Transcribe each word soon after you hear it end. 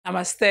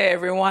Namaste,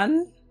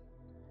 everyone.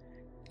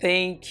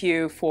 Thank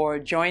you for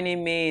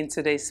joining me in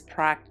today's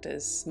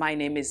practice. My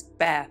name is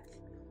Beth.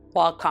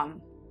 Welcome.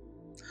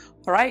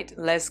 All right,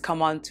 let's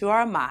come on to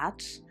our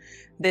mat.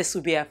 This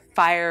will be a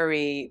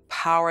fiery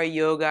power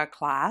yoga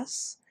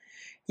class.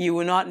 You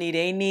will not need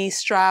any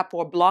strap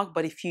or block,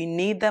 but if you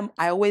need them,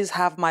 I always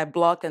have my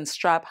block and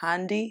strap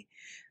handy.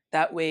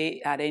 That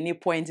way, at any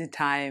point in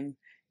time,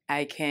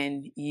 I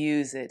can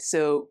use it.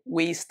 So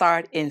we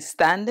start in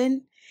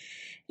standing.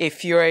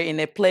 If you're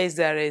in a place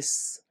that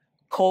is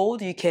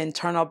cold, you can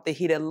turn up the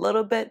heat a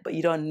little bit, but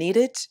you don't need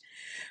it.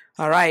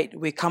 All right,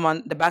 we come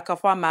on the back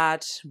of our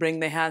mat,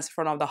 bring the hands in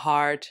front of the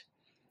heart.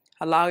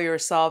 Allow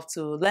yourself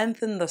to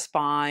lengthen the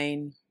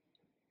spine.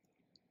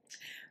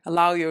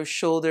 Allow your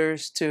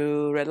shoulders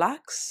to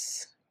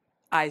relax,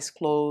 eyes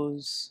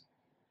closed,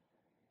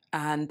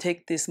 and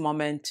take this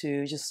moment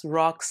to just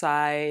rock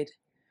side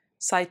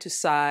to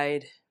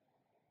side,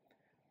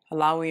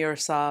 allowing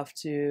yourself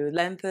to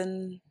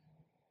lengthen,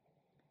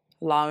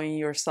 allowing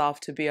yourself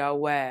to be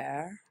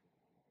aware.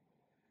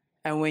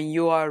 And when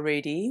you are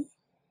ready,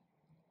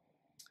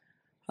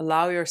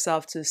 allow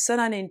yourself to set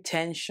an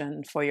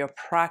intention for your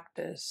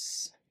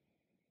practice,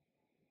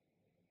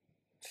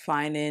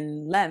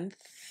 finding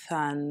length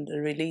and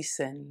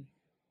releasing.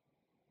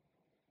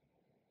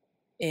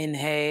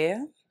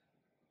 Inhale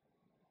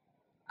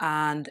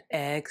and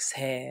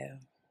exhale.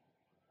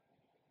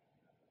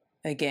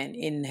 Again,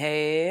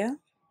 inhale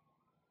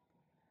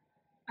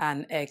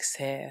and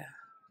exhale.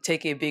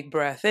 Take a big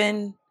breath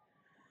in.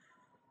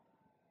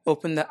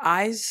 Open the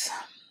eyes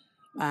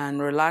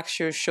and relax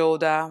your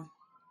shoulder.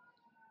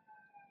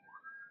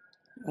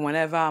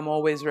 Whenever I'm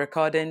always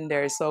recording,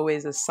 there's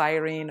always a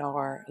siren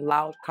or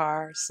loud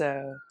car,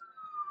 so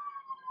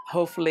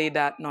hopefully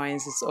that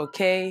noise is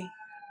okay.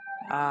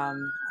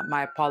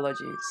 My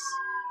apologies.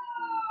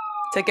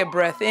 Take a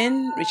breath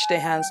in, reach the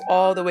hands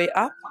all the way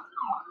up,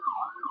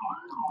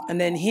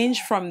 and then hinge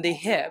from the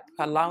hip,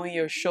 allowing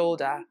your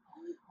shoulder,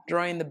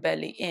 drawing the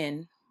belly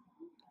in,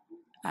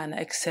 and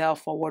exhale,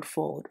 forward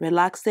fold.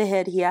 Relax the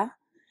head here.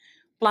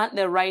 Plant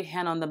the right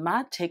hand on the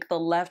mat. Take the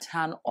left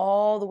hand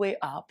all the way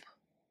up.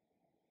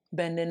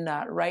 Bending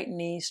that right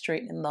knee,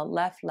 straighten the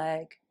left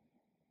leg.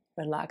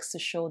 Relax the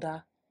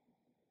shoulder.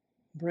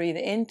 Breathe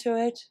into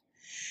it.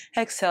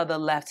 Exhale the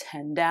left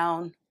hand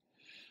down.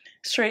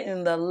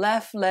 Straighten the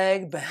left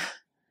leg.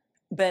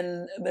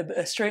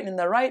 Straighten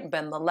the right,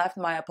 bend the left.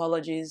 My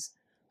apologies.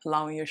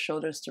 Allowing your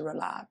shoulders to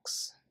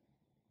relax.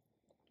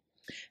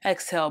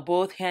 Exhale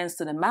both hands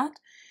to the mat.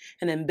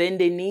 And then bend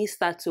the knees.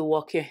 Start to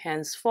walk your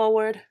hands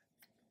forward.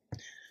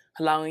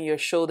 Allowing your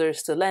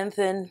shoulders to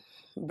lengthen.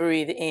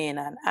 Breathe in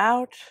and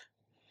out.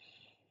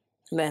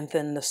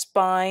 Lengthen the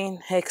spine.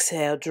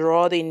 Exhale,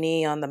 draw the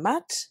knee on the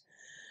mat.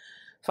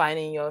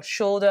 Finding your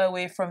shoulder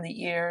away from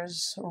the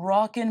ears.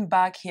 Rocking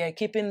back here,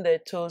 keeping the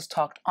toes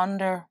tucked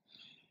under.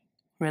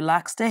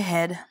 Relax the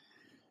head.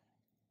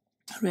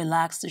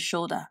 Relax the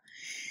shoulder.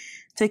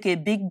 Take a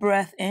big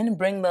breath in.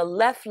 Bring the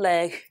left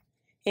leg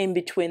in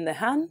between the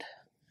hand.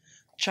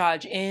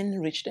 Charge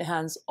in. Reach the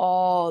hands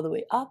all the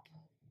way up.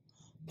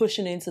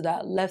 Pushing into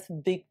that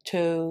left big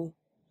toe.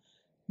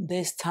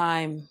 This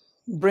time,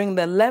 bring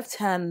the left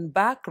hand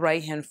back,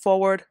 right hand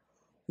forward,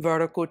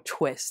 vertical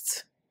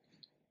twist.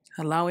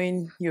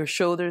 Allowing your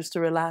shoulders to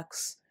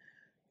relax,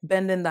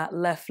 bending that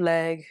left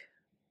leg,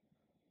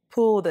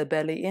 pull the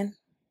belly in.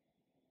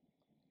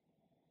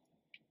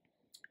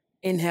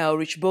 Inhale,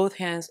 reach both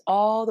hands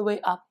all the way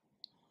up.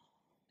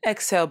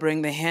 Exhale,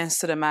 bring the hands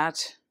to the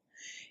mat.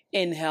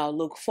 Inhale,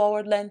 look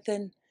forward,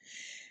 lengthen.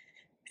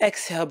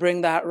 Exhale,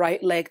 bring that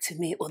right leg to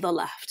meet with the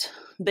left.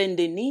 Bend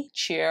the knee,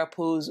 chair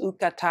pose,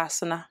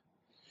 Utkatasana.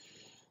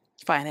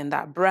 Finding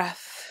that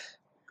breath.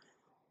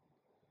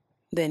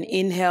 Then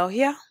inhale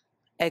here.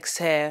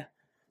 Exhale,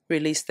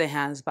 release the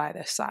hands by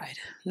the side.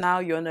 Now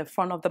you're in the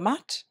front of the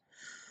mat.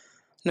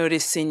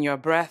 Noticing your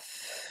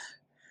breath.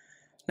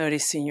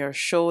 Noticing your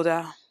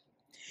shoulder.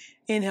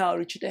 Inhale,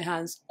 reach the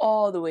hands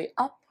all the way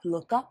up.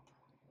 Look up.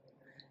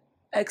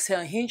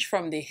 Exhale, hinge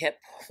from the hip.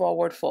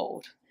 Forward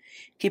fold.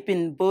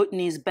 Keeping both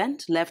knees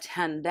bent. Left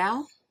hand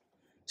down.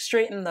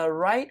 Straighten the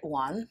right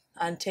one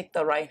and take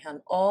the right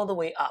hand all the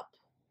way up.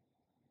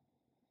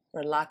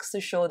 Relax the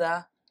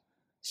shoulder.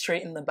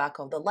 Straighten the back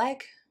of the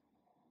leg.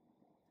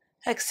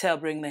 Exhale,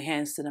 bring the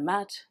hands to the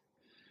mat.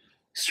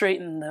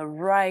 Straighten the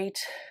right.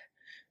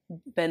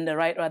 Bend the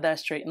right rather,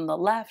 straighten the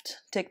left.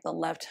 Take the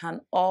left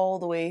hand all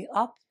the way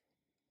up.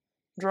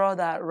 Draw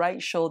that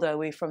right shoulder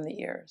away from the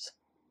ears.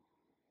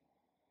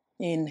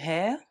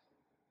 Inhale.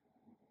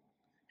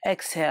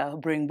 Exhale,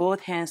 bring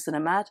both hands to the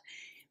mat.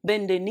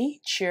 Bend the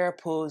knee, chair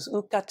pose,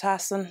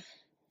 Utkatasana.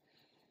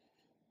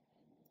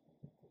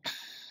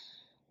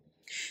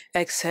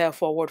 Exhale,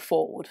 forward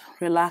fold.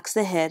 Relax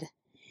the head.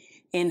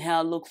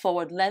 Inhale, look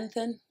forward,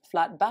 lengthen,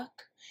 flat back.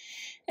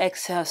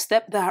 Exhale,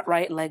 step that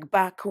right leg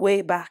back,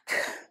 way back.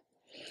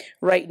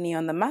 Right knee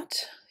on the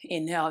mat.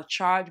 Inhale,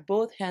 charge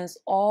both hands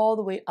all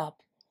the way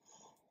up.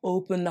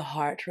 Open the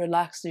heart,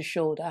 relax the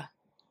shoulder.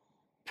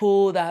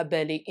 Pull that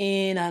belly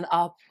in and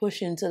up,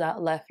 push into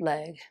that left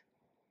leg.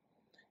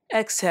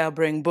 Exhale,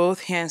 bring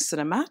both hands to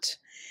the mat.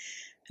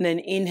 And then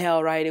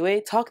inhale right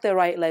away. Tuck the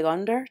right leg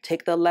under.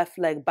 Take the left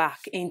leg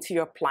back into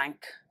your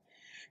plank.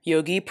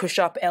 Yogi, push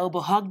up, elbow,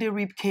 hug the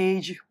rib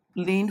cage.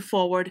 Lean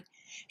forward.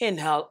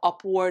 Inhale,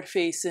 upward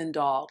facing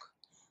dog.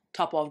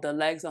 Top of the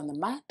legs on the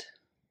mat.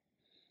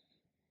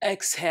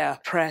 Exhale,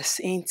 press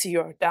into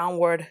your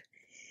downward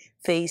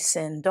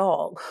facing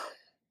dog.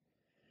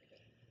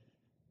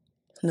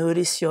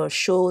 Notice your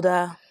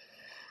shoulder.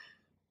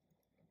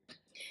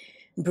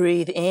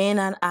 Breathe in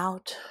and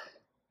out.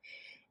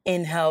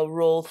 Inhale,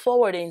 roll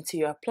forward into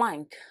your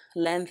plank.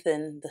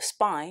 Lengthen the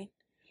spine.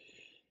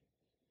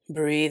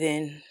 Breathe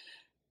in.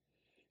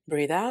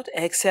 Breathe out.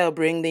 Exhale,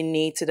 bring the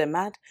knee to the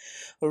mat.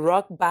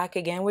 Rock back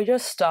again. We're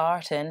just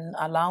starting,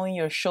 allowing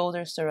your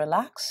shoulders to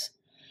relax.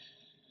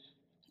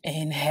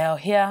 Inhale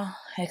here.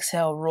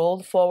 Exhale,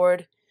 roll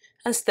forward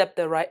and step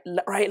the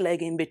right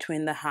leg in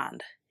between the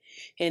hand.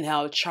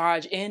 Inhale,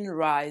 charge in,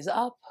 rise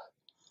up.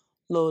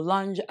 Low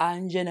lunge,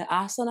 Anjana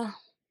Asana.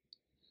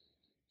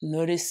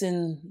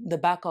 Noticing the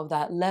back of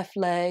that left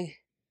leg.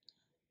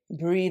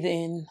 Breathe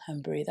in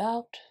and breathe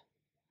out.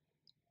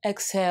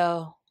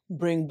 Exhale,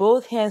 bring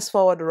both hands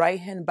forward, right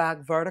hand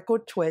back, vertical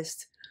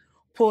twist.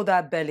 Pull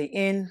that belly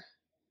in,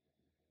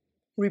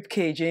 rib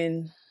cage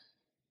in,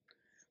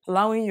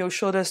 allowing your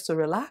shoulders to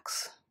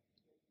relax.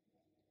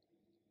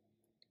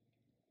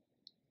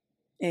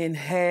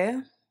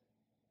 Inhale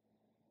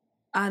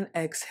and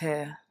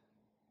exhale.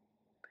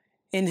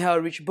 Inhale,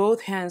 reach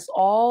both hands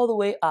all the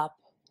way up.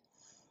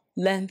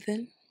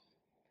 Lengthen.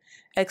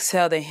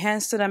 Exhale, the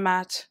hands to the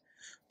mat.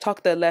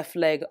 Tuck the left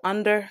leg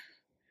under.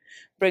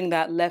 Bring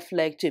that left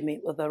leg to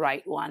meet with the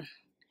right one.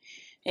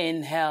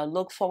 Inhale,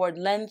 look forward,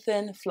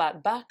 lengthen,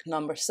 flat back,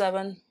 number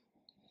 7.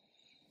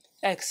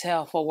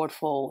 Exhale, forward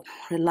fold.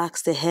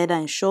 Relax the head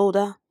and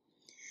shoulder.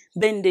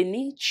 Bend the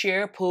knee,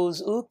 chair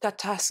pose,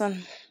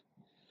 Utkatasana.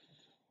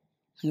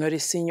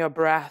 Noticing your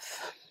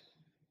breath.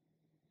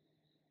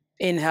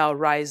 Inhale,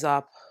 rise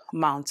up,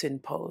 mountain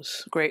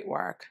pose. Great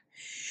work.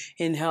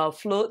 Inhale,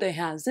 float the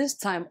hands, this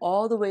time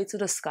all the way to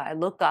the sky.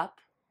 Look up.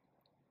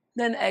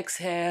 Then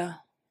exhale,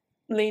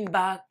 lean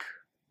back,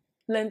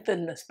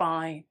 lengthen the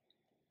spine.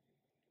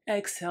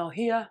 Exhale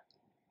here.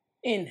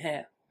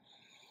 Inhale.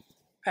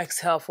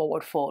 Exhale,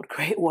 forward fold.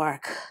 Great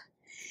work.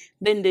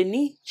 Bend the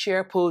knee,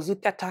 chair pose,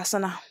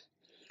 Utkatasana.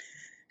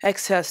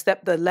 Exhale,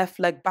 step the left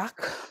leg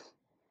back.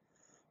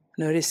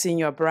 Noticing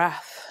your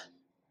breath.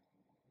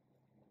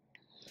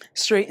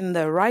 Straighten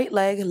the right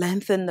leg,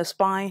 lengthen the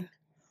spine.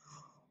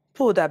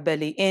 Pull that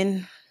belly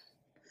in.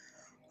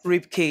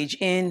 Rib cage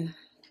in.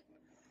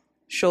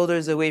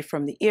 Shoulders away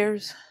from the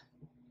ears.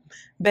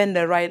 Bend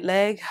the right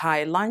leg,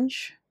 high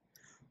lunge.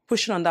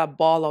 Pushing on that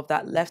ball of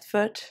that left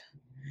foot.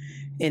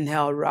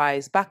 Inhale,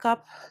 rise back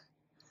up.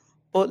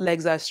 Both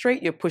legs are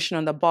straight. You're pushing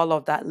on the ball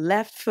of that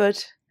left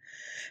foot.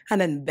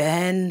 And then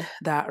bend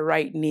that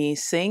right knee,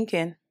 sink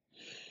in.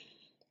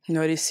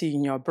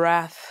 Noticing your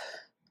breath,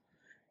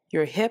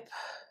 your hip.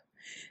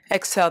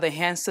 Exhale the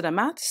hands to the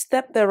mat.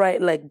 Step the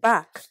right leg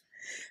back.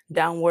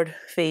 Downward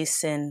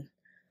facing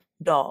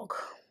dog.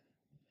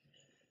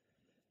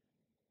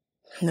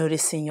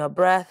 Noticing your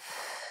breath.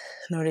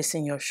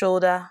 Noticing your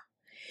shoulder.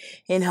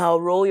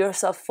 Inhale, roll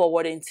yourself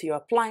forward into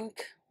your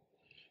plank.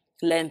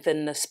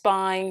 Lengthen the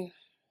spine.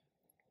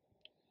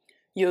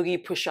 Yogi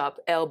push up,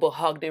 elbow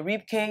hug the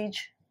rib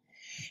cage.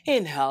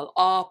 Inhale,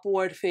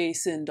 upward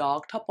facing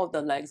dog, top of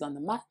the legs on the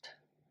mat.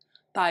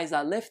 Thighs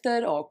are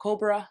lifted or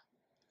cobra.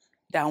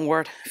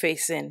 Downward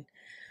facing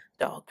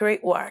dog.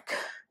 Great work.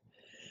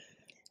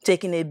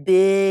 Taking a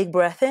big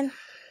breath in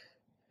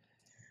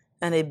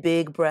and a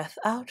big breath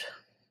out.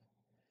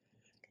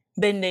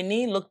 Bend the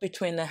knee, look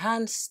between the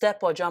hands, step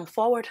or jump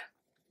forward.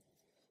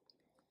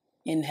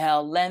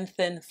 Inhale,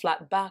 lengthen,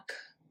 flat back.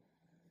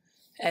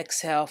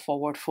 Exhale,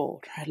 forward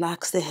fold.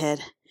 Relax the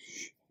head.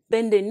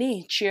 Bend the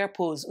knee, chair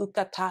pose,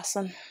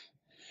 Utkatasana.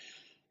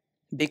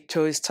 Big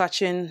toe is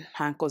touching,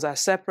 ankles are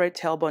separate,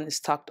 tailbone is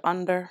tucked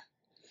under.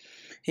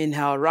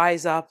 Inhale,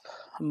 rise up,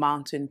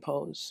 mountain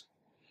pose.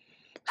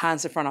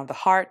 Hands in front of the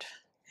heart.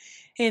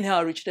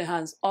 Inhale, reach the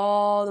hands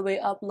all the way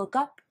up, look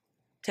up.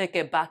 Take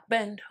a back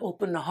bend,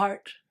 open the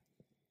heart.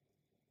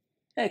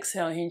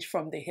 Exhale, hinge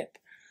from the hip.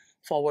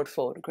 Forward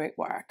fold, great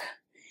work.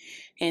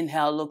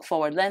 Inhale, look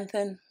forward,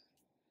 lengthen.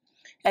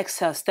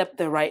 Exhale, step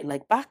the right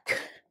leg back.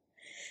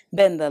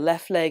 Bend the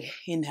left leg.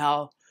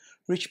 Inhale,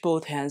 reach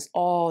both hands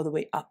all the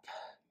way up.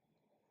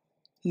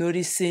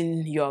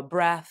 Noticing your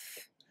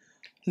breath.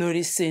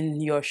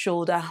 Noticing your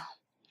shoulder.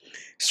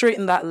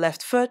 Straighten that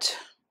left foot.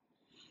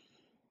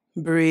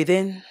 Breathe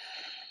in.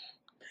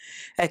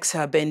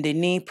 Exhale, bend the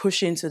knee,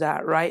 push into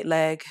that right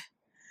leg.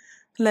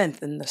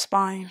 Lengthen the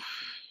spine.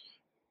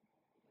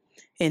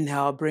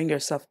 Inhale, bring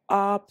yourself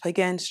up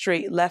again,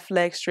 straight left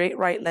leg, straight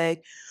right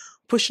leg.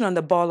 Pushing on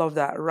the ball of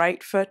that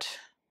right foot.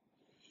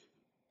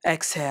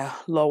 Exhale,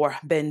 lower,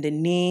 bend the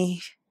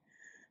knee.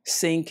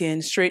 Sink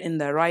in, straighten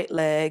the right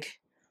leg.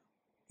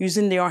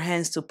 Using your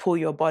hands to pull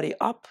your body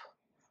up.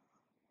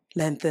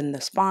 Lengthen the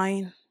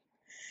spine.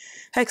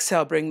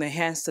 Exhale, bring the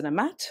hands to the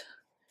mat.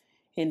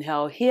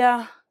 Inhale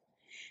here.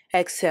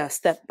 Exhale,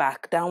 step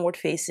back, downward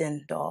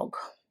facing dog.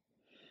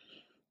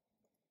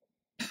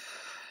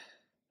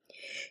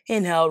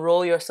 Inhale,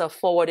 roll yourself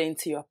forward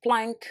into your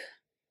plank.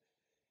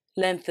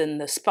 Lengthen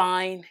the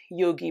spine,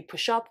 yogi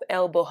push up,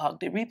 elbow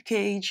hug the rib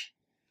cage.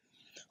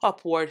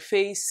 Upward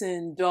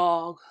facing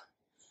dog.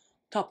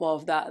 Top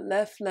of that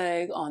left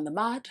leg on the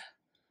mat,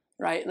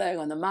 right leg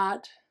on the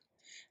mat.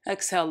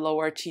 Exhale,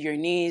 lower to your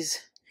knees.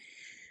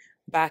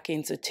 Back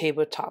into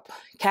tabletop.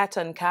 Cat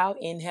and cow,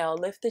 inhale,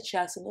 lift the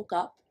chest and look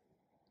up.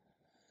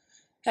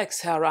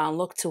 Exhale, round,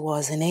 look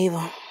towards the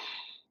navel.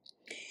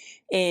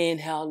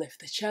 Inhale,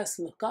 lift the chest,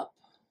 look up.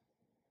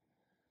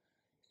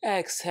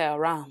 Exhale,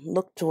 round,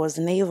 look towards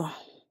the navel.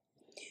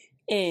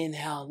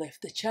 Inhale,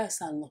 lift the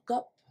chest and look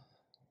up.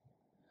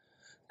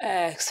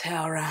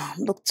 Exhale, round,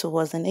 look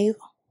towards the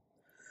navel.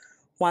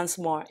 Once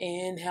more,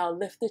 inhale,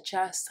 lift the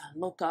chest and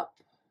look up.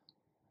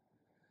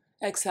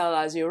 Exhale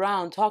as you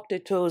round, tuck the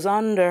toes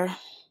under.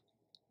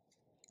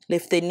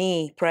 Lift the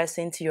knee, press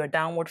into your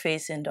downward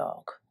facing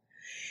dog.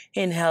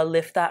 Inhale,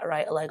 lift that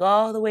right leg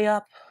all the way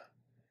up.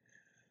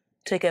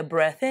 Take a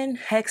breath in.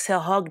 Exhale,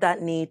 hug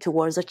that knee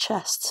towards the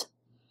chest.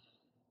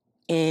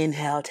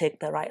 Inhale, take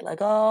the right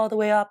leg all the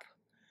way up.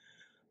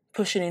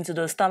 Pushing into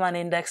those thumb and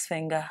index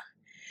finger.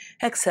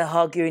 Exhale,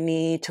 hug your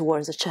knee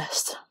towards the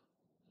chest.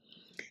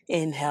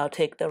 Inhale,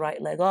 take the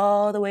right leg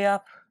all the way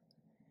up.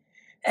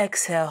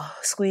 Exhale,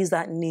 squeeze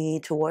that knee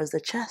towards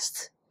the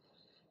chest.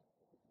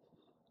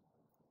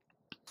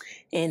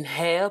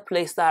 Inhale,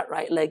 place that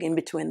right leg in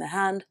between the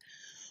hand,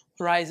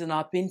 rising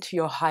up into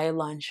your high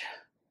lunge,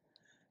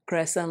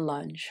 crescent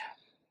lunge.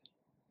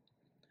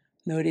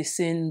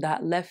 Noticing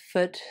that left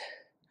foot,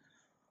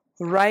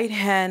 right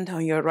hand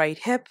on your right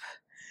hip.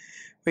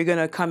 We're going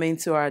to come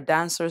into our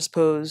dancer's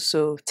pose.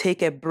 So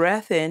take a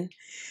breath in,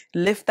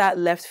 lift that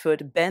left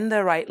foot, bend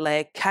the right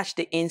leg, catch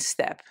the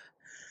instep,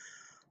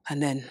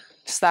 and then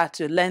start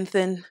to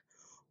lengthen,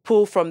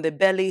 pull from the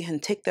belly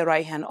and take the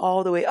right hand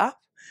all the way up.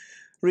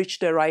 Reach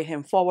the right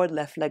hand forward,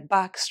 left leg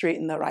back,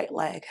 straighten the right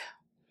leg.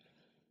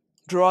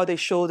 Draw the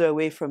shoulder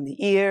away from the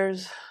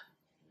ears.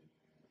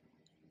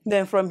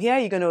 Then from here,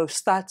 you're going to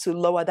start to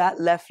lower that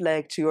left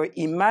leg to your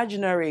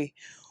imaginary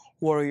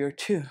warrior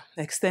two.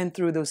 Extend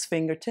through those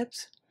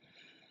fingertips.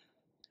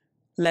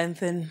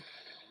 Lengthen.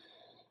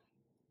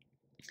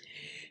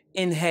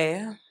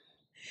 Inhale.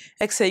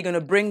 Exhale, you're going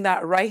to bring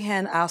that right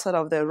hand outside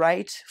of the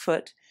right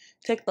foot.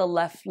 Take the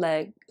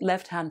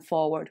left hand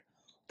forward.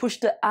 Push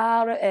the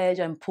outer edge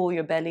and pull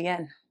your belly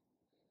in.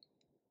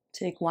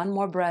 Take one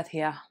more breath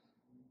here.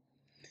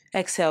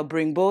 Exhale,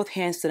 bring both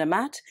hands to the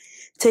mat.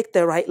 Take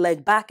the right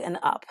leg back and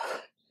up.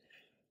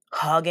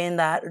 Hugging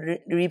that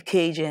rib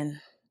cage in.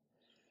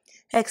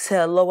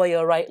 Exhale, lower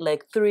your right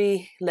leg,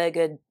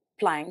 three-legged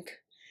plank.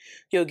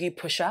 Yogi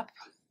push up.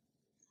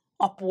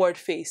 Upward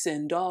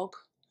facing dog.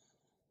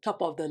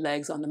 Top of the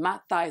legs on the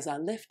mat, thighs are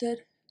lifted.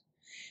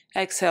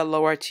 Exhale,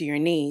 lower to your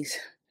knees.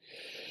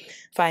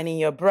 Finding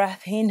your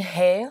breath,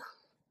 inhale.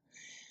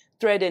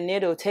 Thread the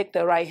needle, take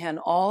the right hand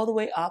all the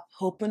way up,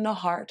 open the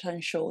heart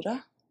and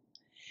shoulder.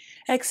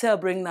 Exhale,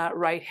 bring that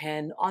right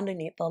hand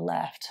underneath the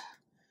left.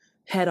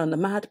 Head on the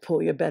mat,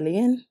 pull your belly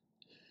in.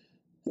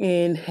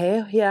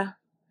 Inhale here.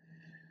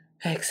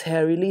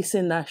 Exhale,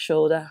 releasing that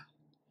shoulder.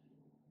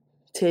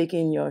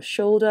 Taking your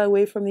shoulder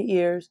away from the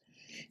ears.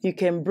 You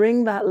can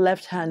bring that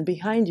left hand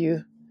behind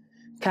you.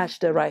 Catch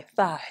the right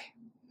thigh.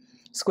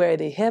 Square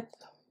the hip.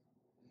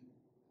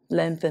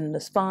 Lengthen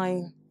the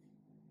spine.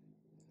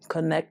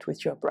 Connect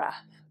with your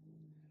breath.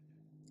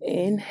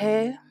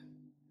 Inhale.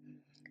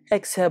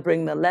 Exhale,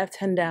 bring the left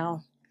hand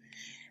down.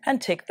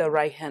 And take the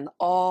right hand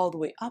all the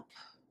way up.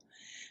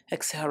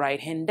 Exhale, right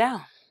hand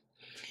down.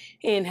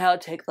 Inhale,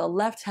 take the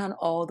left hand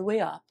all the way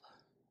up.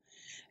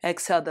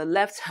 Exhale, the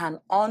left hand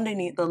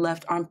underneath the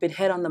left armpit,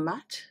 head on the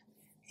mat.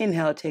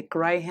 Inhale, take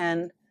right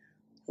hand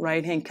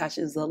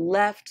catches the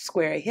left,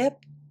 square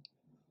hip,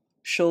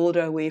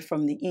 shoulder away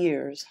from the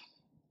ears.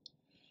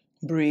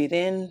 Breathe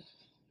in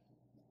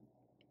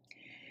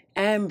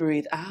and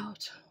breathe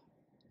out.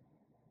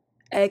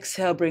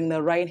 Exhale, bring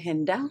the right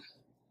hand down.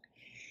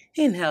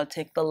 Inhale,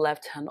 take the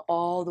left hand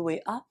all the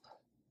way up.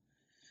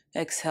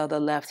 Exhale, the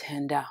left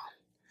hand down.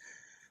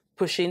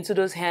 Push into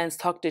those hands,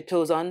 tuck the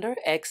toes under.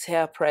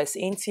 Exhale, press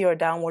into your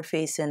downward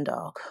facing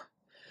dog.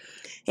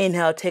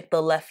 Inhale, take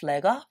the left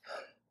leg up.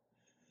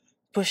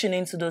 Pushing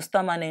into those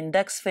thumb and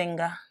index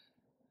finger.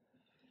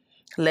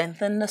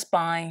 Lengthen the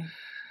spine.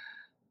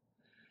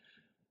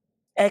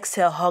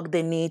 Exhale, hug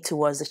the knee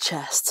towards the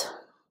chest.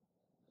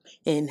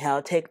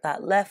 Inhale, take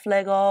that left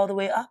leg all the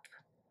way up.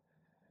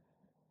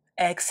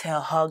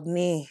 Exhale, hug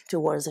knee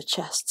towards the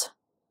chest.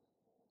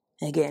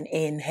 Again,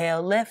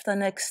 inhale, lift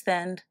and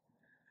extend.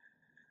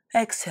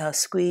 Exhale,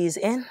 squeeze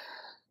in.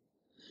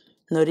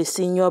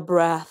 Noticing your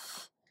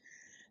breath.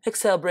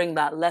 Exhale, bring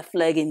that left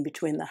leg in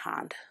between the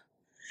hand.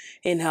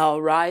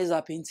 Inhale, rise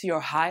up into your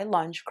high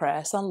lunge,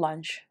 crescent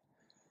lunge.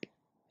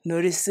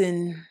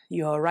 Noticing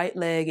your right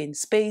leg in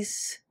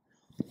space.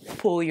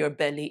 Pull your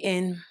belly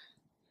in.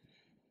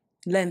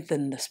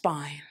 Lengthen the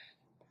spine.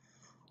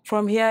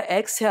 From here,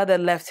 exhale the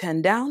left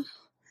hand down.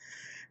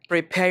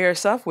 Prepare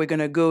yourself. We're going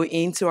to go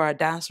into our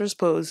dancer's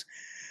pose.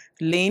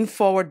 Lean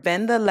forward,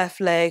 bend the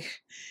left leg,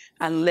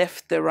 and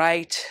lift the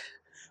right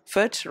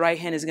foot. Right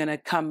hand is going to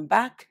come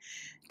back.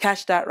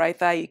 Catch that right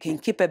thigh. You can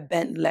keep a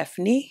bent left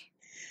knee.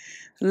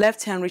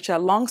 Left hand reach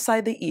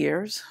alongside the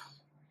ears.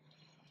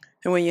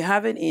 And when you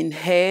have it,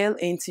 inhale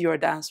into your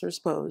dancer's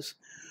pose.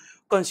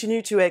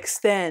 Continue to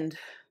extend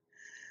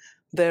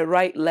the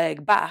right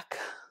leg back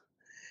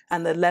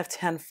and the left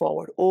hand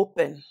forward.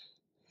 Open.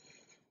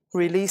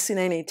 Releasing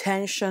any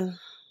tension.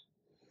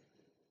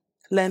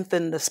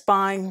 Lengthen the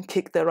spine.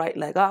 Kick the right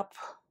leg up.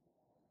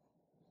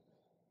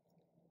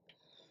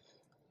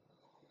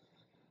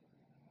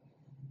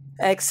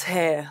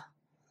 Exhale.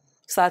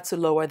 Start to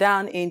lower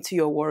down into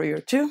your warrior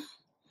two.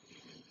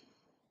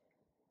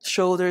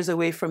 Shoulders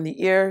away from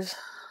the ears.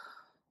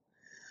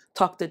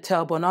 Tuck the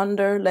tailbone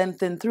under.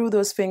 Lengthen through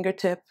those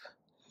fingertips.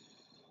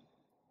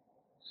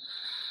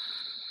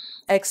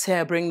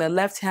 Exhale. Bring the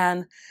left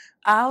hand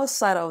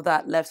outside of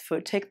that left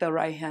foot. Take the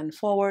right hand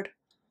forward.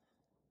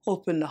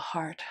 Open the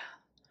heart.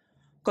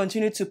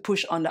 Continue to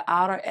push on the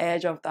outer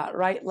edge of that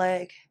right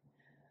leg.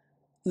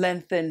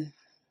 Lengthen.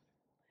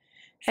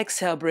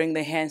 Exhale. Bring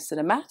the hands to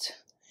the mat.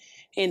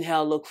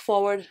 Inhale. Look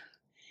forward.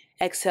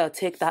 Exhale,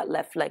 take that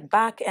left leg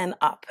back and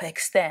up.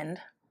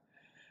 Extend.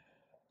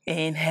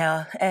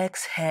 Inhale,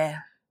 exhale.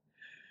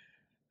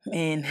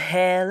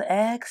 Inhale,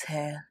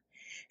 exhale.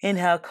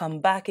 Inhale, come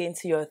back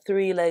into your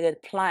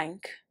three-legged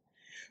plank.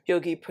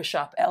 Yogi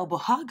push-up, elbow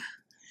hug.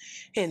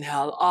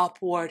 Inhale,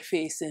 upward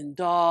facing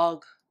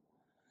dog.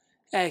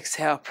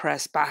 Exhale,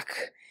 press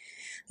back.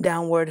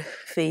 Downward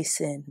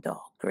facing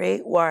dog.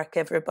 Great work,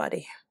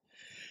 everybody.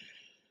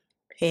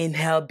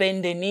 Inhale,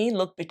 bend the knee,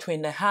 look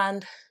between the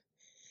hand.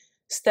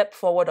 Step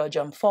forward or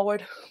jump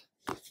forward.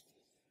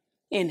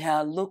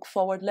 Inhale, look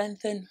forward,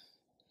 lengthen.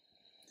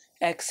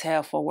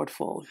 Exhale, forward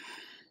fold.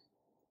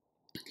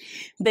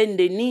 Bend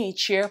the knee,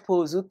 chair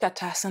pose,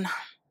 Utkatasana.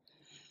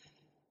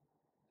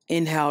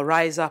 Inhale,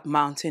 rise up,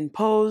 mountain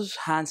pose,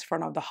 hands in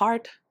front of the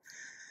heart.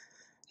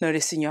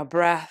 Noticing your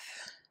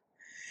breath.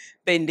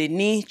 Bend the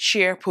knee,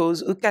 chair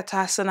pose,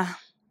 Utkatasana.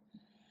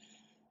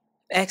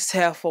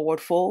 Exhale, forward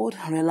fold,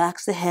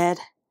 relax the head.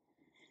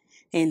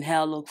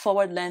 Inhale, look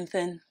forward,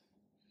 lengthen.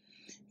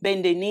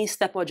 Bend the knee,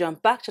 step or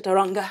jump back,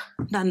 Chaturanga,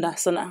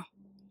 Dandasana.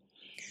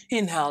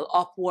 Inhale,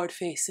 upward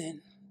facing.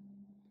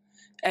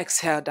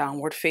 Exhale,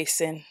 downward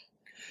facing.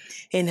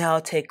 Inhale,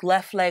 take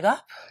left leg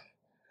up.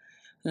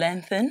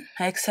 Lengthen.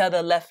 Exhale,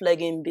 the left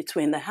leg in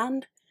between the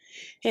hand.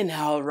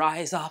 Inhale,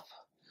 rise up.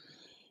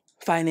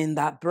 Finding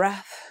that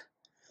breath.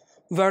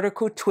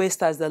 Vertical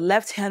twist as the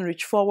left hand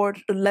reach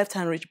forward, left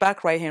hand reach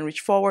back, right hand reach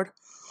forward.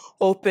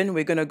 Open.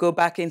 We're going to go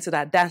back into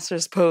that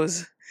dancer's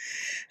pose.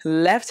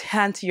 Left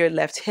hand to your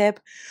left hip.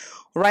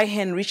 Right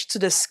hand reach to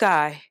the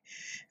sky.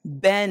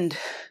 Bend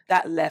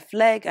that left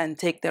leg and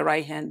take the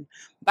right hand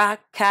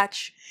back.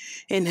 Catch.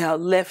 Inhale,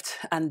 lift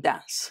and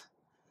dance.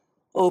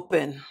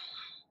 Open.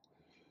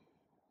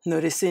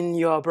 Noticing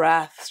your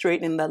breath.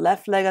 Straightening the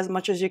left leg as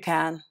much as you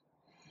can.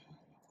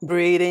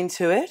 Breathe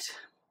into it.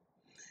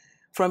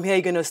 From here,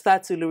 you're going to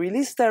start to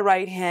release the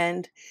right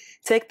hand.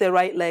 Take the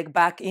right leg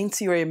back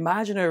into your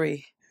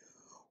imaginary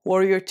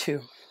warrior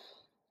two.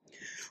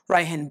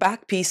 Right hand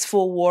back,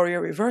 peaceful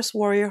warrior, reverse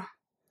warrior.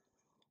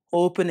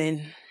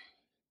 Opening.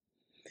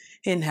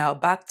 Inhale,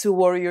 back to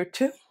warrior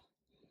two.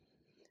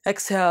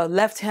 Exhale,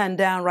 left hand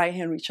down, right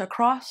hand reach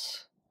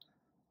across.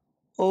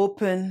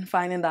 Open,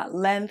 finding that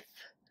length.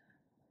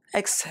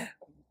 Exhale,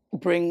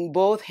 bring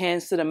both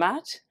hands to the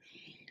mat.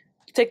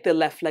 Take the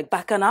left leg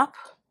back and up.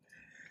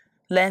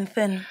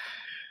 Lengthen.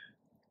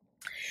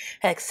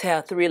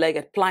 Exhale,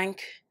 three-legged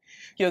plank.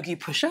 Yogi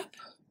push-up.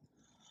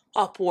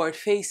 Upward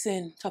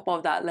facing, top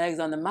of that legs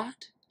on the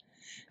mat.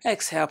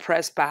 Exhale,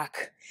 press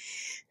back.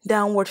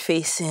 Downward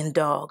facing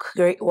dog.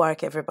 Great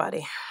work,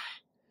 everybody.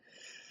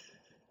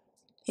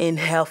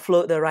 Inhale,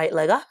 float the right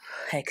leg up.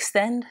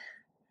 Extend.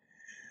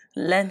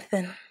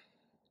 Lengthen.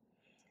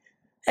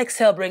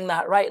 Exhale, bring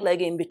that right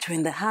leg in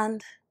between the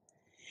hand.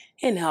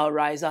 Inhale,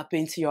 rise up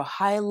into your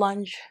high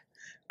lunge,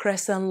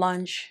 crescent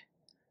lunge.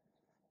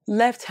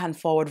 Left hand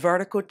forward,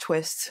 vertical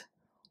twist.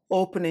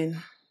 Opening.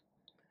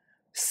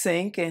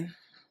 Sink in.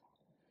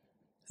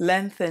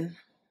 Lengthen.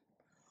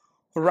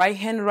 Right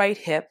hand, right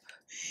hip.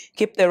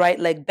 Keep the right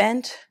leg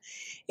bent.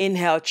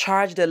 Inhale,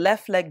 charge the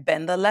left leg,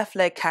 bend the left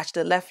leg, catch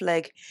the left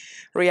leg.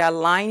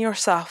 Realign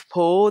yourself,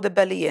 pull the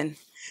belly in.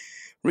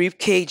 Rib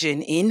cage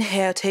in.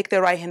 Inhale, take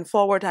the right hand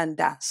forward and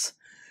dance.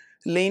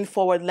 Lean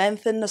forward,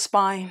 lengthen the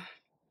spine.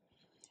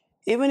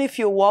 Even if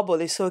you wobble,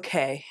 it's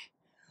okay.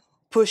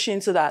 Push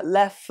into that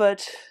left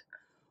foot.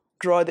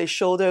 Draw the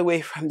shoulder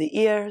away from the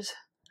ears.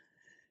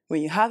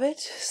 When you have it,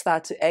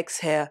 start to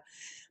exhale.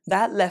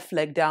 That left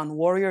leg down,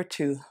 warrior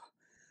two.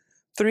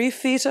 3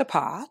 feet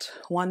apart,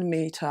 1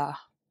 meter.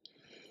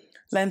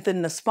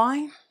 Lengthen the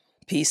spine.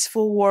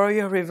 Peaceful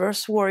warrior,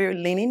 reverse warrior,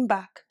 leaning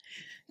back.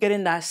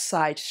 Getting that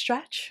side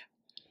stretch.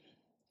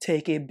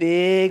 Take a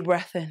big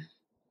breath in.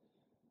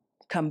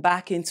 Come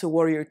back into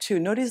warrior two.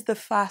 Notice the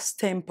fast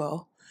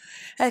tempo.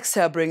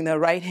 Exhale, bring the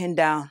right hand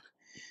down.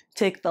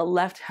 Take the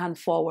left hand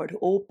forward,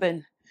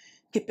 open,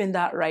 keeping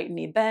that right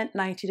knee bent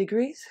 90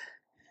 degrees.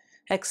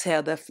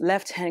 Exhale, the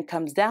left hand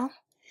comes down.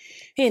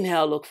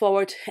 Inhale, look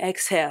forward.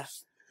 Exhale,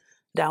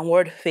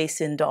 downward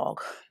facing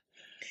dog.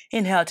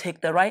 Inhale,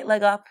 take the right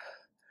leg up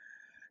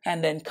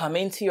and then come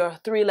into your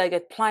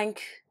three-legged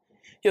plank,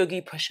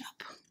 yogi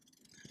push-up.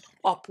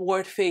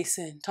 Upward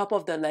facing, top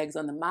of the legs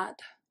on the mat.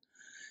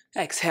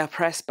 Exhale,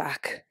 press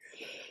back.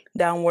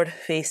 Downward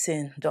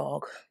facing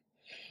dog.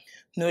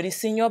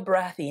 Noticing your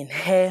breath,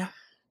 inhale.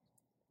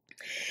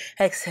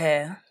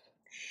 Exhale.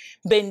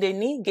 Bend the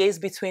knee, gaze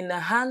between the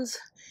hands.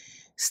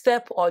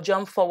 Step or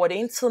jump forward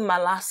into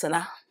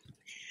malasana.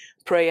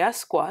 Prayer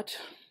squat.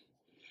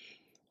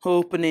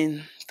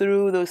 Opening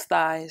through those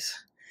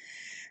thighs.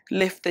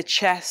 Lift the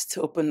chest,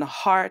 open the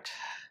heart.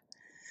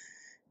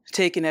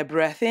 Taking a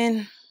breath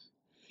in.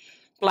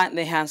 Plant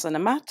the hands on the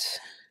mat.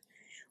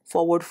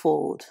 Forward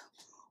fold.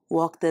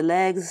 Walk the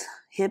legs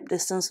hip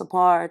distance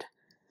apart.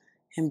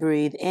 And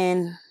breathe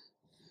in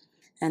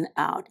and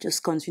out.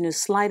 Just continue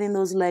sliding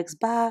those legs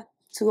back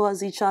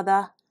towards each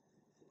other.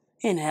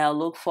 Inhale,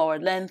 look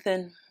forward,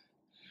 lengthen.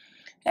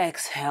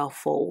 Exhale,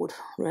 fold.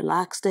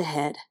 Relax the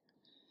head.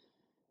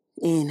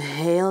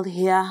 Inhale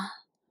here.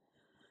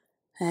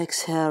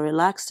 Exhale,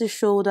 relax the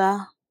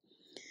shoulder.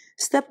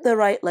 Step the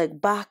right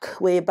leg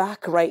back, way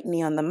back, right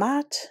knee on the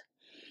mat.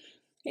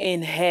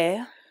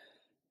 Inhale.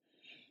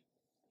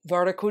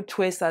 Vertical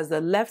twist as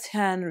the left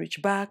hand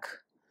reach back.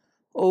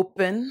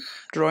 Open,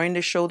 drawing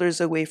the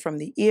shoulders away from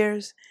the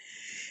ears.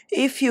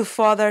 If you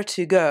further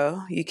to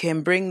go, you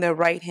can bring the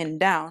right hand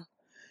down.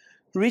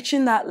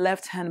 Reaching that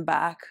left hand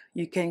back,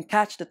 you can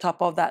catch the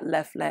top of that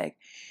left leg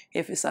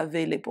if it's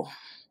available.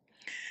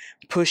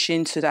 Push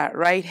into that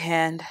right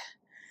hand.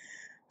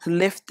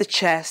 Lift the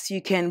chest.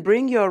 You can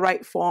bring your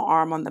right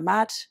forearm on the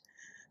mat.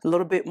 A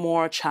little bit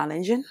more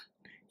challenging.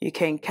 You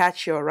can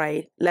catch your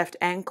left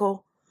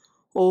ankle.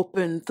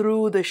 Open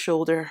through the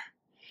shoulder.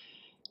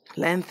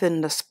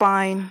 Lengthen the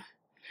spine.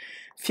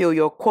 Feel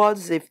your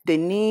quads. If the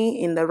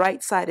knee in the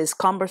right side is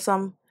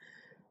cumbersome,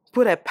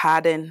 put a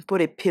pad in,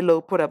 put a pillow,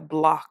 put a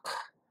block.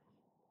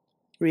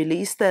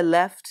 Release the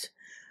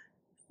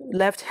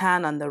left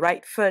hand on the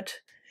right foot.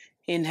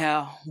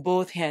 Inhale,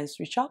 both hands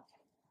reach up.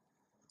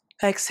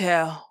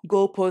 Exhale,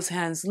 goalpost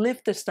hands,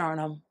 lift the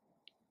sternum.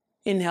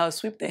 Inhale,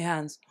 sweep the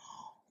hands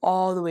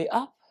all the way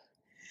up.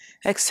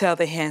 Exhale,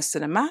 the hands to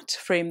the mat.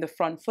 Frame the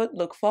front foot,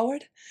 look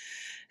forward.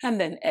 And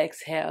then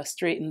exhale,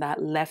 straighten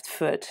that left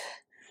foot.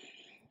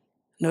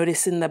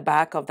 Noticing the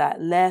back of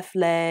that left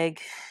leg.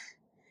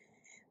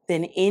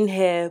 Then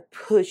inhale,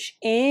 push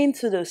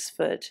into this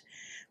foot.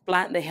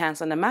 Plant the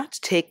hands on the mat.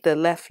 Take the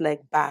left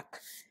leg back.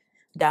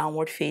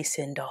 Downward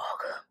facing dog.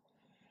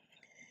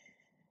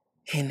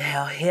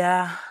 Inhale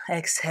here.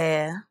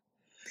 Exhale.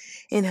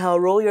 Inhale,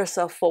 roll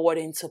yourself forward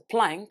into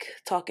plank.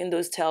 Tucking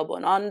those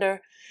tailbone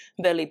under.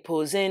 Belly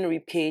pulls in,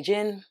 ribcage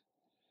in.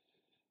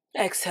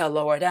 Exhale,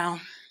 lower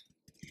down.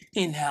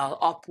 Inhale,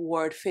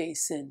 upward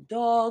facing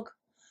dog.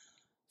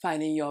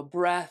 Finding your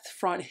breath,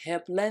 front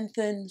hip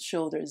lengthen,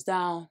 shoulders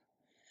down.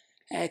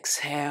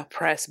 Exhale,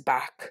 press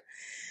back.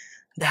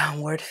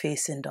 Downward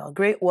facing dog.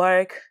 Great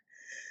work.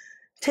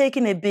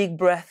 Taking a big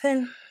breath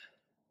in.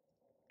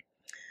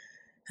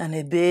 And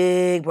a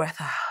big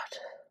breath out.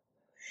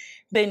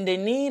 Bend the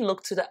knee,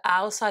 look to the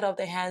outside of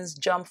the hands,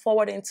 jump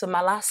forward into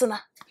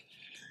malasana.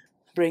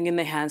 Bringing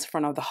the hands in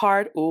front of the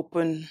heart,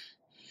 open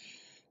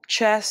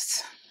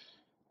chest.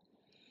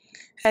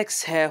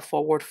 Exhale,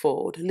 forward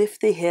fold.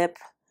 Lift the hip,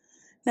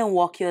 then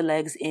walk your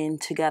legs in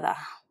together.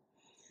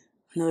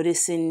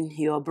 Noticing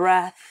your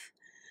breath.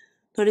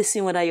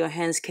 Noticing whether your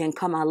hands can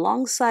come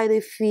alongside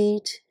the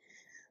feet.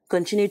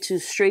 Continue to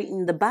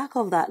straighten the back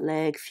of that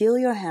leg. Feel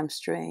your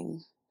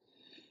hamstring.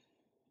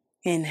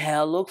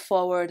 Inhale, look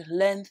forward,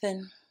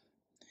 lengthen.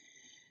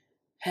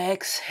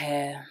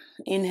 Exhale.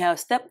 Inhale,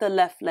 step the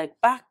left leg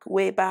back,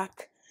 way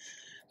back.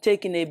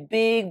 Taking a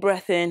big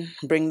breath in,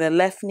 bring the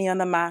left knee on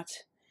the mat.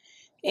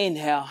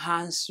 Inhale,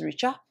 hands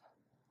reach up.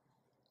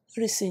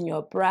 Noticing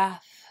your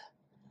breath.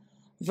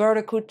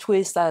 Vertical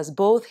twist as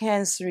both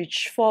hands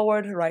reach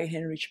forward, right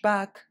hand reach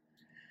back.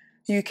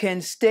 You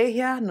can stay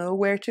here, know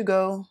where to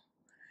go.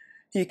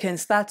 You can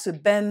start to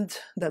bend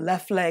the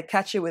left leg,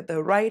 catch it with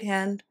the right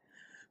hand.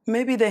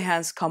 Maybe the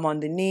hands come on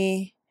the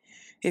knee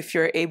if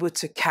you're able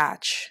to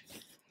catch.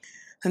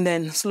 And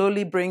then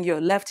slowly bring your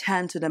left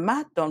hand to the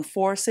mat. Don't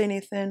force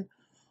anything.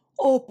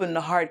 Open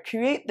the heart.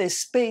 Create the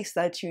space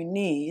that you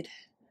need.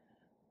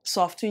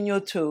 Soften your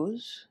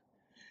toes.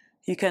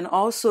 You can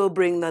also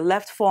bring the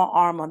left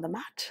forearm on the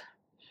mat.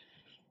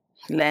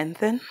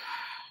 Lengthen.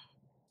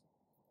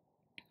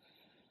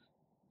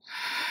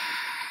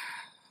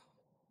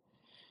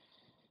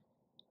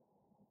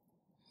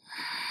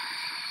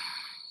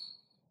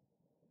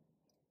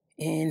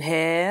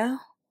 Inhale.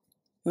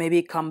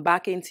 Maybe come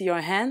back into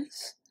your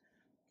hands.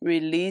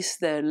 Release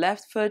the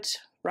left foot,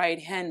 right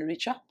hand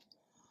reach up.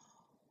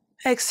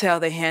 Exhale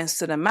the hands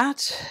to the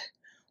mat.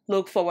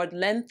 Look forward,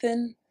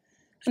 lengthen.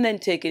 And then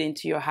take it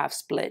into your half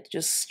split.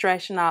 Just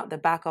stretching out the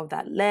back of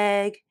that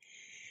leg.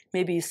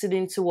 Maybe you're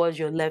sitting towards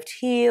your left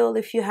heel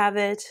if you have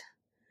it.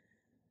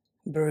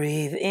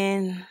 Breathe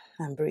in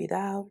and breathe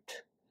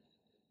out.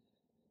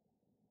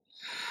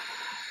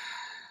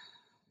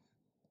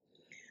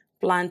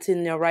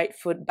 Planting your right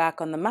foot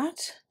back on the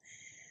mat.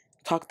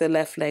 Tuck the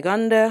left leg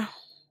under.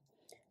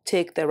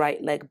 Take the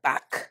right leg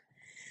back.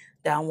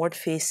 Downward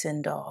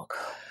facing dog.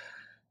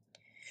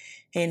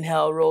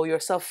 Inhale, roll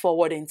yourself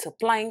forward into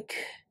plank.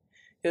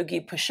 Yogi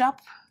push up.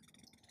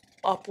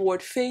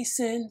 Upward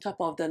facing, top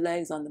of the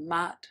legs on the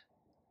mat.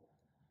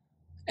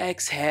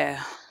 Exhale,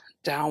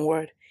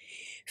 downward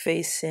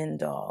facing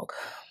dog.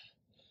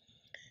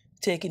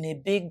 Taking a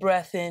big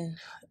breath in.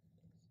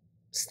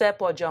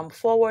 Step or jump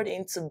forward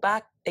into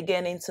back,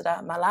 again into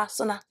that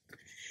malasana.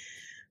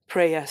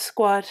 Prayer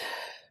squat.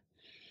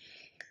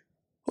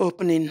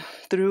 Opening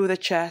through the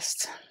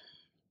chest.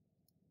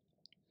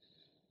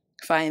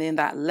 Finding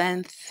that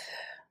length.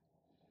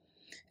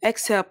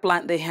 Exhale,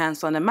 plant the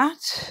hands on the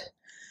mat.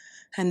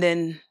 And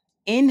then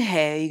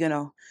inhale, you're going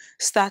to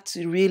start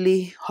to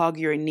really hug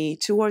your knee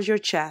towards your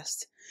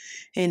chest.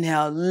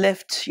 Inhale,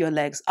 lift your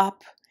legs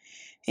up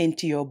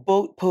into your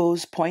boat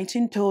pose,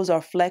 pointing toes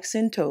or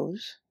flexing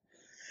toes.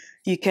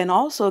 You can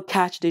also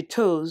catch the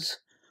toes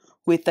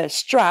with a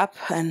strap,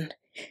 and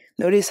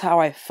notice how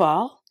I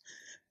fall.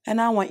 And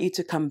I want you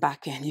to come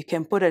back in. You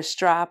can put a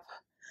strap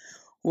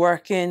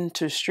working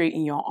to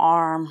straighten your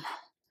arm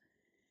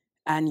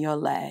and your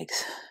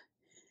legs.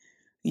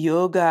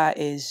 Yoga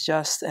is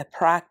just a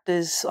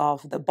practice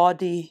of the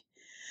body,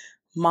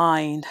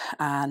 mind,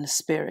 and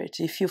spirit.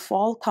 If you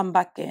fall, come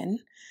back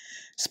in,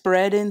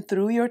 spreading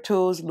through your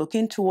toes,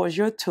 looking towards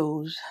your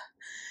toes.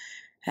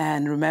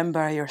 And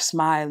remember, your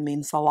smile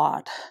means a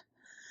lot.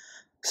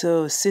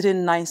 So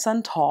sitting nice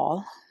and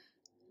tall,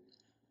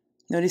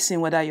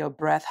 noticing whether your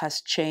breath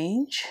has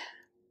changed.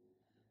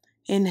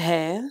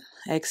 Inhale,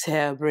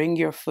 exhale, bring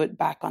your foot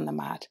back on the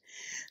mat.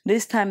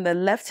 This time the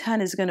left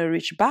hand is going to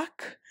reach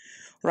back.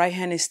 Right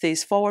hand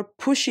stays forward.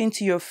 Push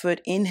into your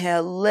foot.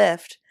 Inhale,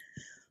 lift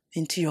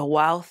into your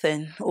wild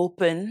thing.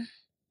 Open.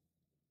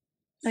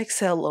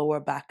 Exhale,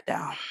 lower back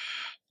down.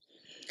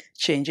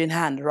 Changing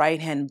hand. Right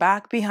hand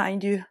back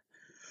behind you.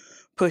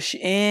 Push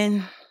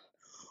in.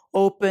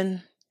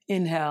 Open.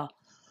 Inhale.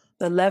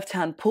 The left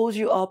hand pulls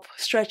you up.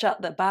 Stretch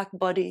out the back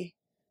body.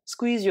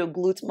 Squeeze your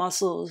glute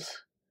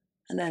muscles.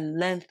 And then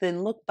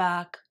lengthen. Look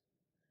back.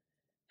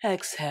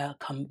 Exhale.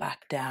 Come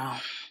back down.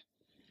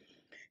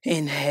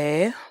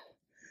 Inhale.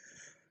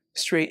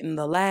 Straighten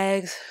the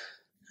legs.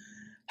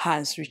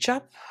 Hands reach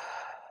up.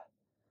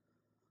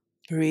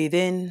 Breathe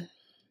in.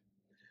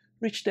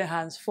 Reach the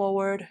hands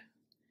forward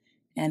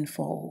and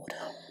fold.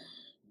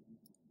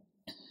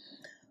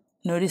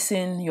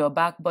 Noticing your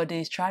back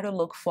body. Try to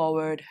look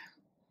forward.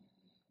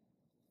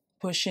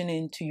 Pushing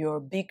into your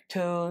big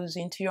toes,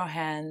 into your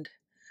hand.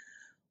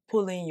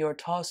 Pulling your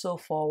torso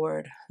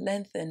forward.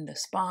 Lengthen the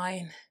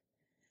spine.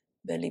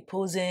 Belly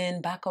pulls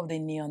in, back of the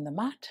knee on the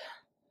mat.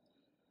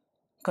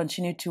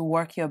 Continue to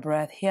work your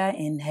breath here.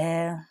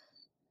 Inhale.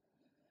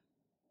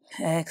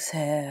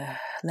 Exhale.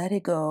 Let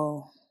it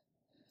go.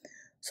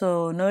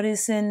 So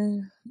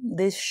noticing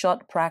this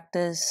short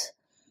practice,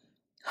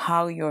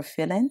 how you're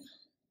feeling.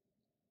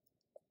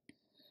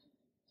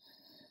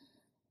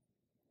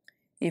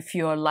 If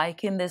you're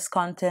liking this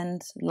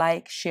content,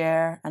 like,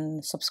 share,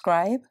 and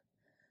subscribe.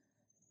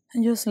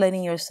 And just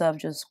letting yourself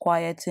just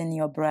quieten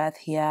your breath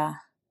here.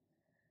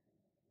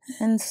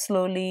 And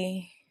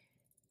slowly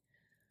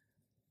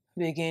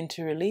begin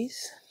to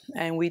release.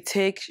 And we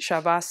take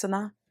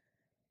Shavasana,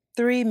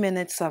 3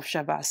 minutes of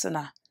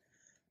Shavasana.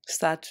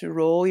 Start to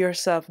roll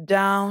yourself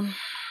down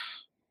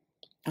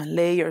and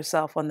lay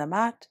yourself on the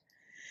mat.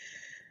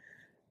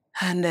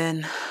 And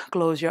then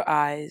close your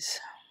eyes.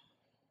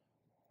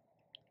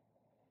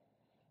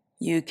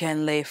 You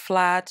can lay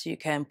flat. You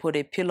can put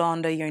a pillow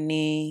under your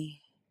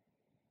knee.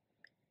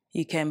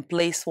 You can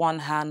place one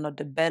hand on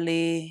the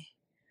belly,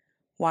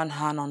 one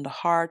hand on the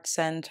heart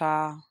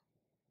center.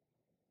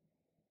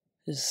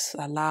 Just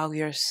allow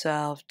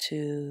yourself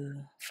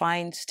to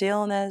find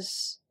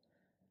stillness,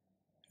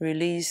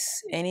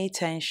 release any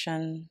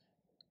tension,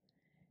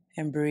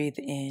 and breathe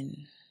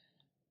in.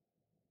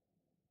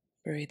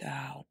 Breathe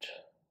out.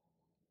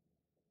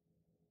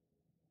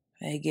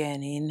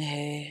 Again,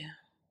 inhale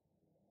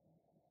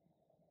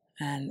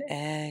and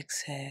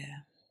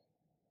exhale.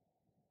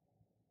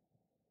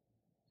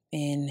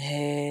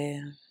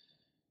 Inhale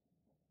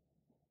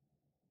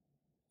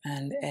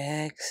and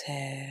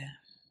exhale.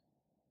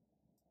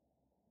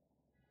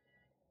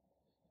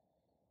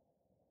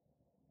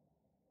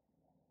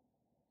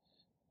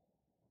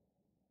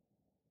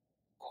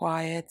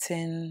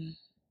 Quieting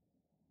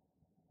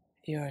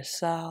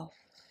yourself,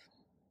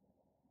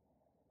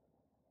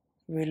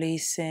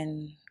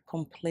 releasing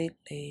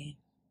completely.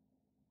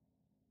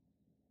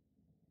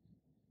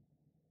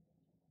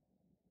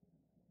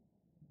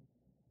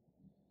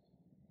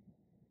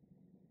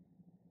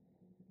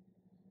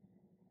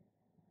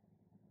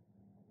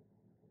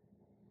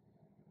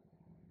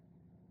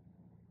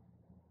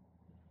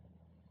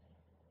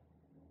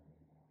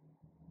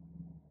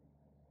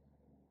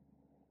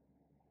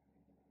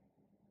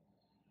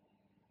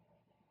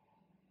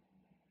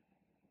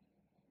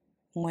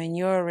 When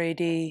you're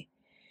ready,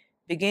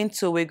 begin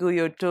to wiggle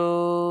your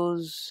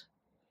toes,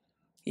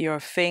 your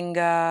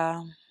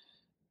finger,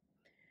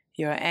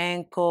 your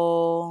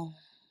ankle.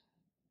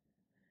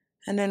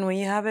 And then when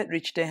you have it,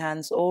 reach the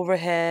hands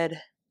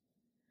overhead,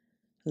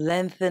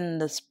 lengthen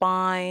the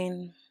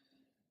spine,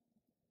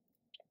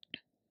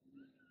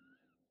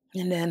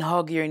 and then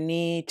hug your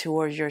knee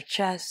towards your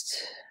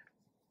chest,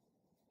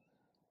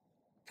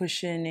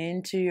 pushing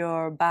into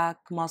your back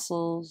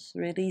muscles,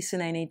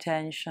 releasing any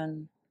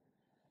tension.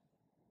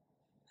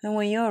 And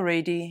when you're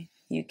ready,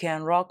 you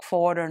can rock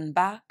forward and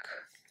back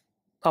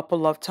a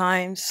couple of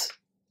times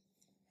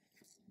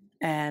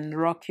and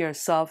rock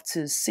yourself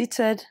to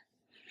seated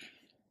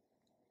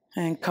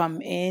and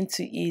come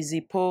into easy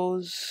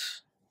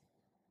pose.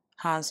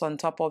 Hands on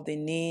top of the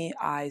knee,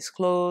 eyes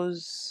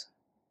closed.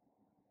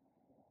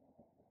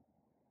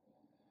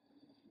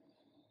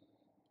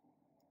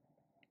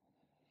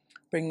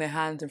 Bring the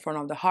hands in front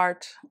of the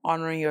heart,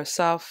 honoring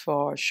yourself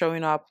for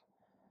showing up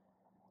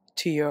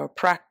to your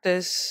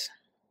practice.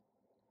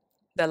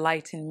 The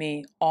light in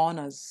me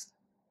honors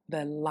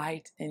the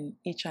light in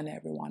each and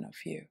every one of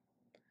you.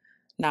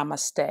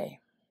 Namaste.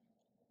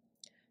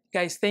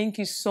 Guys, thank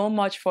you so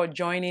much for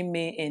joining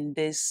me in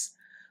this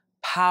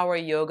power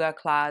yoga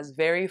class.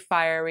 Very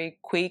fiery,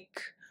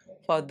 quick.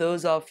 For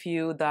those of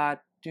you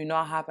that do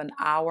not have an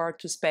hour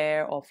to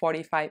spare or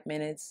 45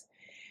 minutes,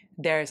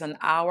 there's an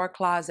hour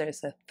class,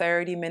 there's a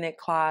 30-minute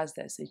class,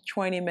 there's a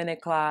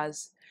 20-minute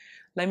class.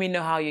 Let me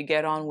know how you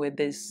get on with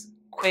this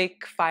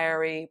quick,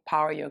 fiery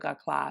power yoga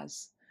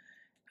class.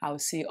 I'll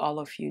see all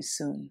of you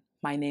soon.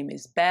 My name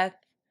is Beth.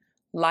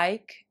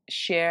 Like,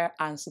 share,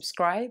 and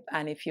subscribe.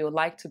 And if you would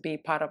like to be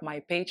part of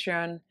my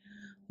Patreon,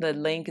 the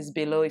link is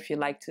below. If you'd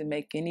like to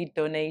make any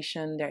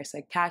donation, there's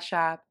a Cash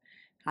App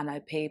and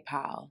a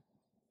PayPal.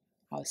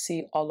 I'll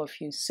see all of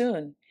you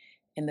soon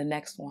in the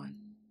next one.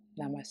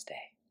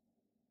 Namaste.